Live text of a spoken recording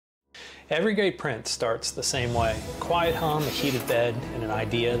Every great print starts the same way. A quiet hum, a heated bed, and an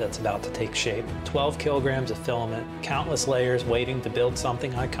idea that's about to take shape. 12 kilograms of filament, countless layers waiting to build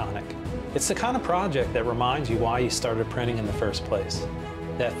something iconic. It's the kind of project that reminds you why you started printing in the first place.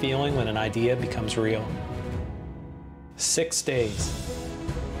 That feeling when an idea becomes real. 6 days,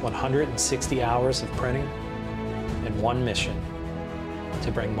 160 hours of printing, and one mission: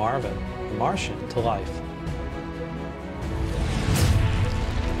 to bring Marvin the Martian to life.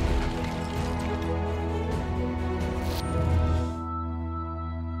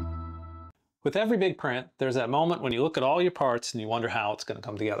 With every big print, there's that moment when you look at all your parts and you wonder how it's going to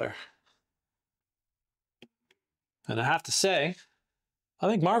come together. And I have to say, I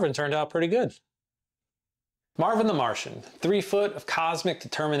think Marvin turned out pretty good. Marvin the Martian, 3 foot of cosmic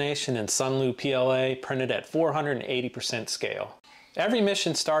determination in Sunlu PLA, printed at 480% scale. Every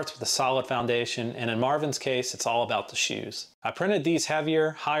mission starts with a solid foundation, and in Marvin's case, it's all about the shoes. I printed these heavier,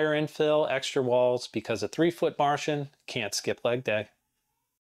 higher infill, extra walls because a 3-foot Martian can't skip leg day.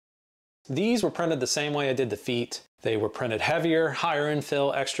 These were printed the same way I did the feet. They were printed heavier, higher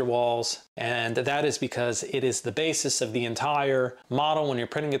infill, extra walls, and that is because it is the basis of the entire model. When you're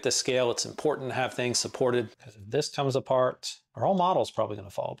printing at this scale, it's important to have things supported, because if this comes apart, our whole model is probably going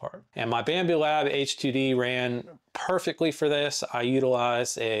to fall apart. And my Bambu Lab H2D ran perfectly for this. I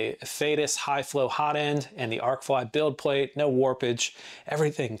utilized a Phaetus high flow Hotend and the Arkfly build plate, no warpage.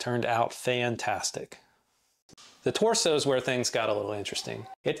 Everything turned out fantastic. The torso is where things got a little interesting.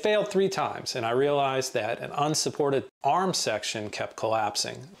 It failed 3 times, and I realized that an unsupported arm section kept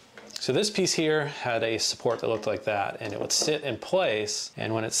collapsing. So this piece here had a support that looked like that, and it would sit in place,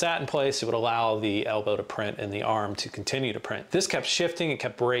 and when it sat in place, it would allow the elbow to print and the arm to continue to print. This kept shifting, it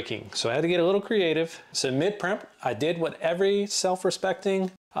kept breaking, so I had to get a little creative. So mid-print, I did what every self-respecting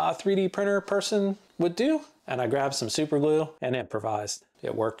 3D printer person would do, and I grabbed some super glue and improvised.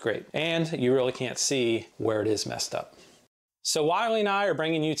 It worked great. And you really can't see where it is messed up. So Wiley and I are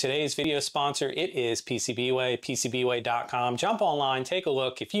bringing you today's video sponsor. It is PCBWay, PCBWay.com. Jump online, take a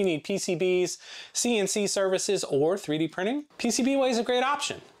look. If you need PCBs, CNC services, or 3D printing, PCBWay is a great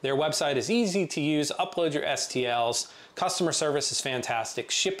option. Their website is easy to use. Upload your STLs. Customer service is fantastic.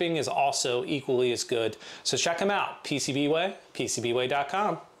 Shipping is also equally as good. So check them out. PCBWay,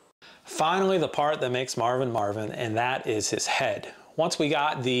 PCBWay.com. Finally, the part that makes Marvin Marvin, and that is his head. Once we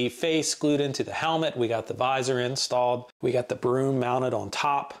got the face glued into the helmet, we got the visor installed, we got the broom mounted on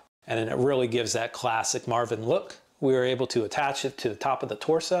top, and then it really gives that classic Marvin look. We were able to attach it to the top of the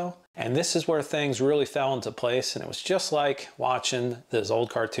torso, and this is where things really fell into place, and it was just like watching those old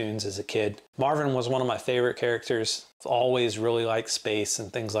cartoons as a kid. Marvin was one of my favorite characters. Always really liked space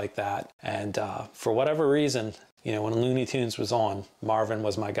and things like that, and for whatever reason, you know, when Looney Tunes was on, Marvin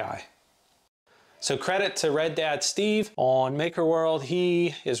was my guy. So credit to Red Dad Steve on Maker World.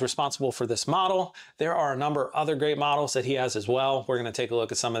 He is responsible for this model. There are a number of other great models that he has as well. We're gonna take a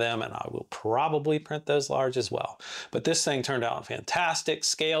look at some of them, and I will probably print those large as well. But this thing turned out fantastic,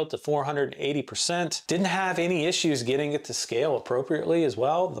 scaled to 480%. Didn't have any issues getting it to scale appropriately as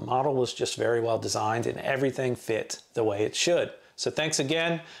well. The model was just very well designed, and everything fit the way it should. So thanks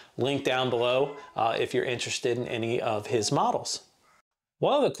again. Link down below if you're interested in any of his models.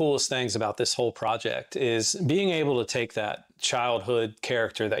 One of the coolest things about this whole project is being able to take that childhood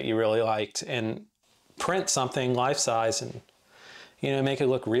character that you really liked and print something life-size and, you know, make it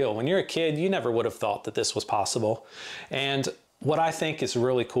look real. When you're a kid, you never would have thought that this was possible. And what I think is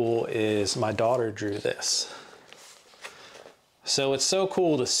really cool is my daughter drew this. So it's so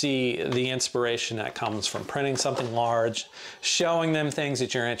cool to see the inspiration that comes from printing something large, showing them things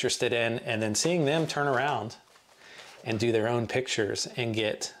that you're interested in, and then seeing them turn around and do their own pictures and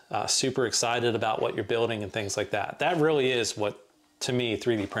get super excited about what you're building and things like that. That really is what, to me,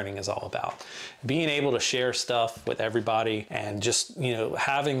 3D printing is all about. Being able to share stuff with everybody and just, you know,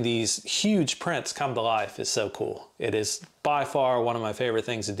 having these huge prints come to life is so cool. It is by far one of my favorite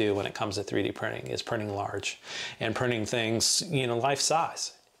things to do when it comes to 3D printing, is printing large and printing things, you know, life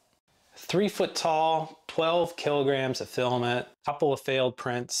size. 3 foot tall, 12 kilograms of filament, couple of failed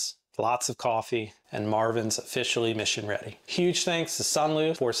prints, lots of coffee, and Marvin's officially mission ready. Huge thanks to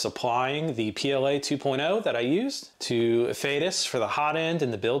Sunlu for supplying the PLA 2.0 that I used, to Phaetus for the Hotend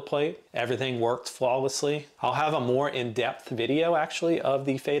and the build plate. Everything worked flawlessly. I'll have a more in-depth video actually of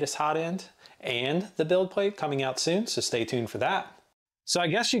the Phaetus Hotend and the build plate coming out soon, so stay tuned for that. So I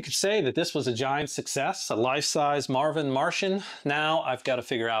guess you could say that this was a giant success, a life-size Marvin Martian. Now I've got to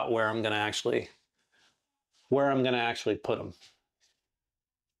figure out where I'm gonna actually put him.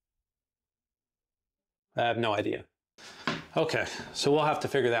 I have no idea. Okay, so we'll have to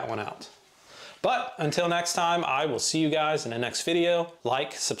figure that one out. But until next time, I will see you guys in the next video.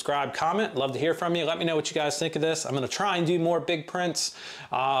 Like, subscribe, comment. Love to hear from you. Let me know what you guys think of this. I'm going to try and do more big prints.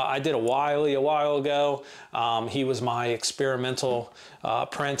 I did a while ago. He was my experimental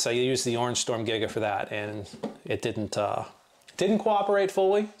prints. I used the Orange Storm Giga for that, and it didn't cooperate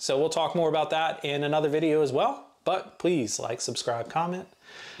fully. So we'll talk more about that in another video as well. But please like, subscribe, comment.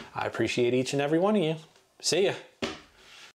 I appreciate each and every one of you. See ya.